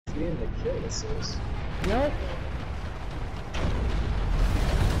getting the kill assist. Nope.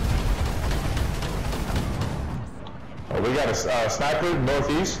 Oh, we got a sniper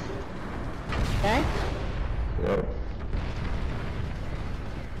northeast. Okay. Yep.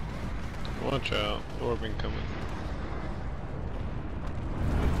 Watch out, orb coming.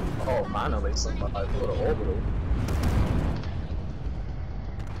 Oh, finally somebody put an orbital.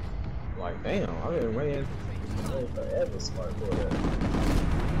 Like, damn, I've been waiting forever somebody for that.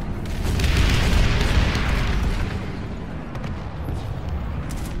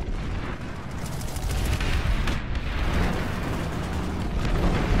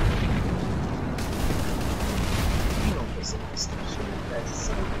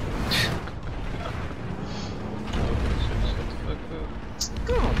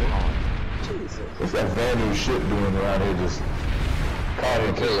 Come on, Jesus. What's that value shit doing around here? Just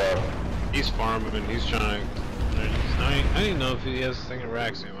calling kill off. He's farming and he's trying to. I didn't know if he has a thing in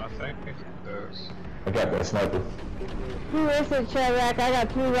racks in him. I think he does. I got that sniper. Who is it, Chirac? I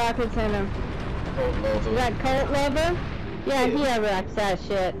got 3 rockets in him. Colt lover. Is that Colt Lover? Yeah, he racks that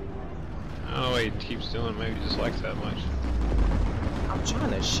shit. I don't know why he keeps doing it. Maybe he just likes that much. I'm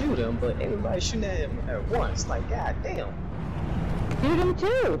trying to shoot him, but everybody's shooting at him at once. Like, goddamn. Shoot him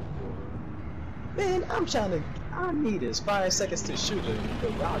too. Man, I'm trying to. I need this 5 seconds to shoot him,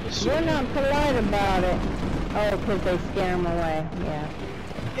 but y'all just shoot You're him. not polite about it. Oh, because they scare him away. Yeah.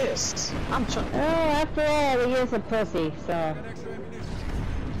 Yes, I'm trying. Oh, after all, he is a pussy, so.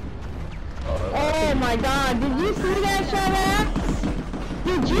 Oh my god, did you see that, Chirac?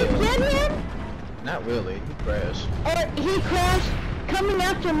 Did you get him? Not really. He crashed. Oh, he crashed coming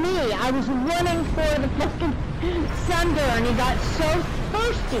after me. I was running for the fucking Sunder and he got so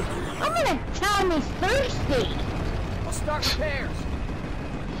thirsty. I'm gonna tell him he's thirsty. I'll start repairs.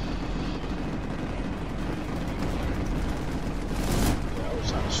 I was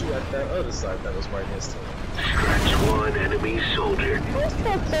trying to shoot at that other side that was right next to him. Scratch one enemy soldier. Who's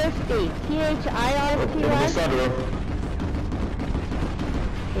so thirsty? T-H-I-R-T-Y?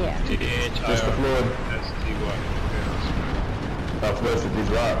 Yeah. Just the Floyd. I've lifted these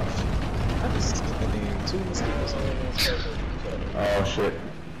rocks. I just, I mean, 2 mosquitoes on one circle. Oh shit.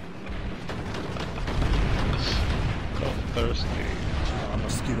 So thirsty.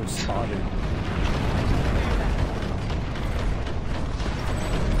 Mosquito spotted.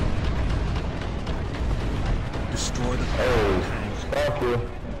 Destroy the Oh, fuck you.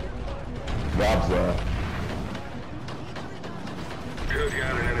 Rob's there. Took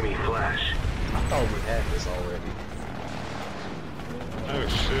out an enemy flash. I thought we had this already. Oh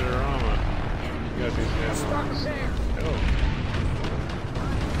shit, Arama. You got these guys. Start repairs. Oh.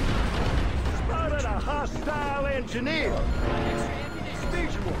 Spotted a hostile engineer.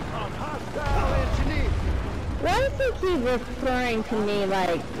 Visual on hostile engineer. Why does he keep referring to me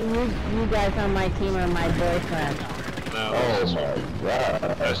like, you guys on my team are my boyfriend? No, Oh my god.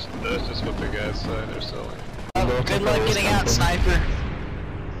 that's just what the guys say. They're silly. Oh, good luck getting out, sniper.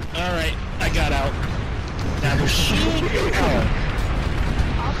 Alright, I got out. Now we're shooting.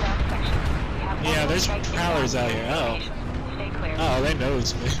 Yeah, there's prowlers out here. Oh. Oh, they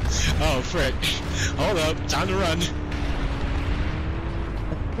knows me. Oh, frick. Hold up, time to run.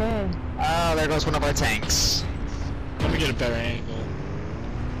 Okay. Oh, there goes one of our tanks. Let me get a better angle.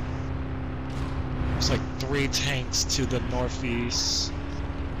 There's like 3 tanks to the northeast.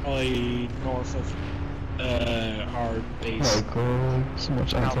 Probably north of our base. Oh god, so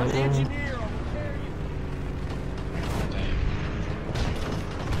much anti-air. Engineer on repair you.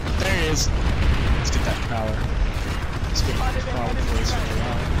 There he is. Let's get that power. Let's get that power before he's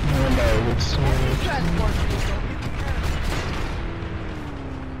around. Oh no, it's Transport vehicle.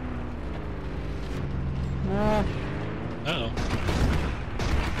 Uh-oh.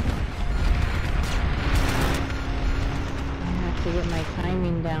 I have to get my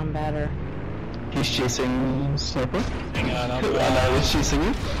timing down better. He's chasing sniper. Hang on, I know he's chasing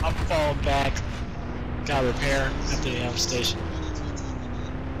you. I'm falling back. Got repair at the station.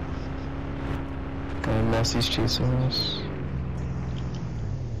 Unless he's chasing us.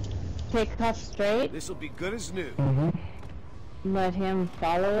 Take off straight, This'll be good as new. let him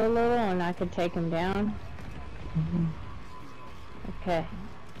follow a little and I could take him down. Okay.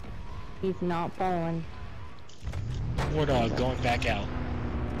 He's not following. War dog going back out.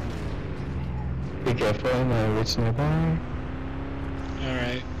 Be careful, it's nearby.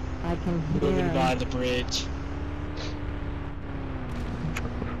 Alright. I can hear Moving him. by the bridge.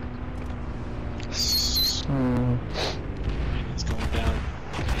 It's going down.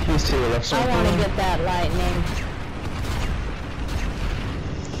 He's to your left side. I want to get that lightning.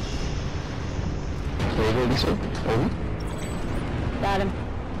 Over this way. Oh. Got him.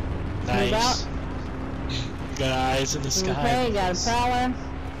 Move out. Nice. You got eyes in the sky. Okay, got a prowler.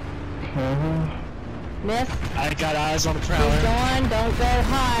 Miss. I got eyes on the Keep prowler. going, don't go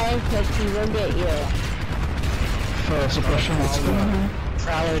high, because she will get you. Suppression, let's go.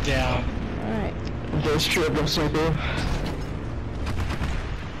 Prowler down. Alright. There's trip, looks like it.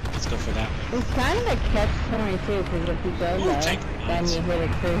 Let's go for that one. It's kind of a catch-22, because if you go Ooh, low, tank then mines. you hit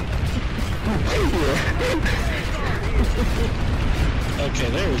it too. Okay,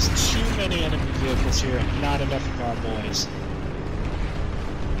 there is too many enemy vehicles here. Not enough of our boys.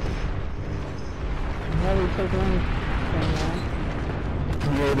 Well, we took one.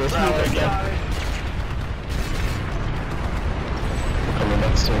 Yeah, there's Prowler no again. coming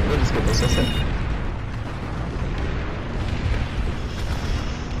next to it. We'll just get this in.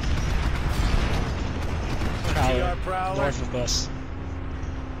 Prowler, Prowler. north of us.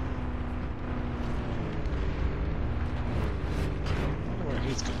 I wonder where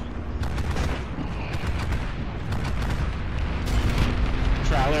he's going.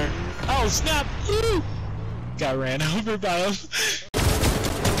 Prowler. Oh snap! Ooh! Got ran over by him.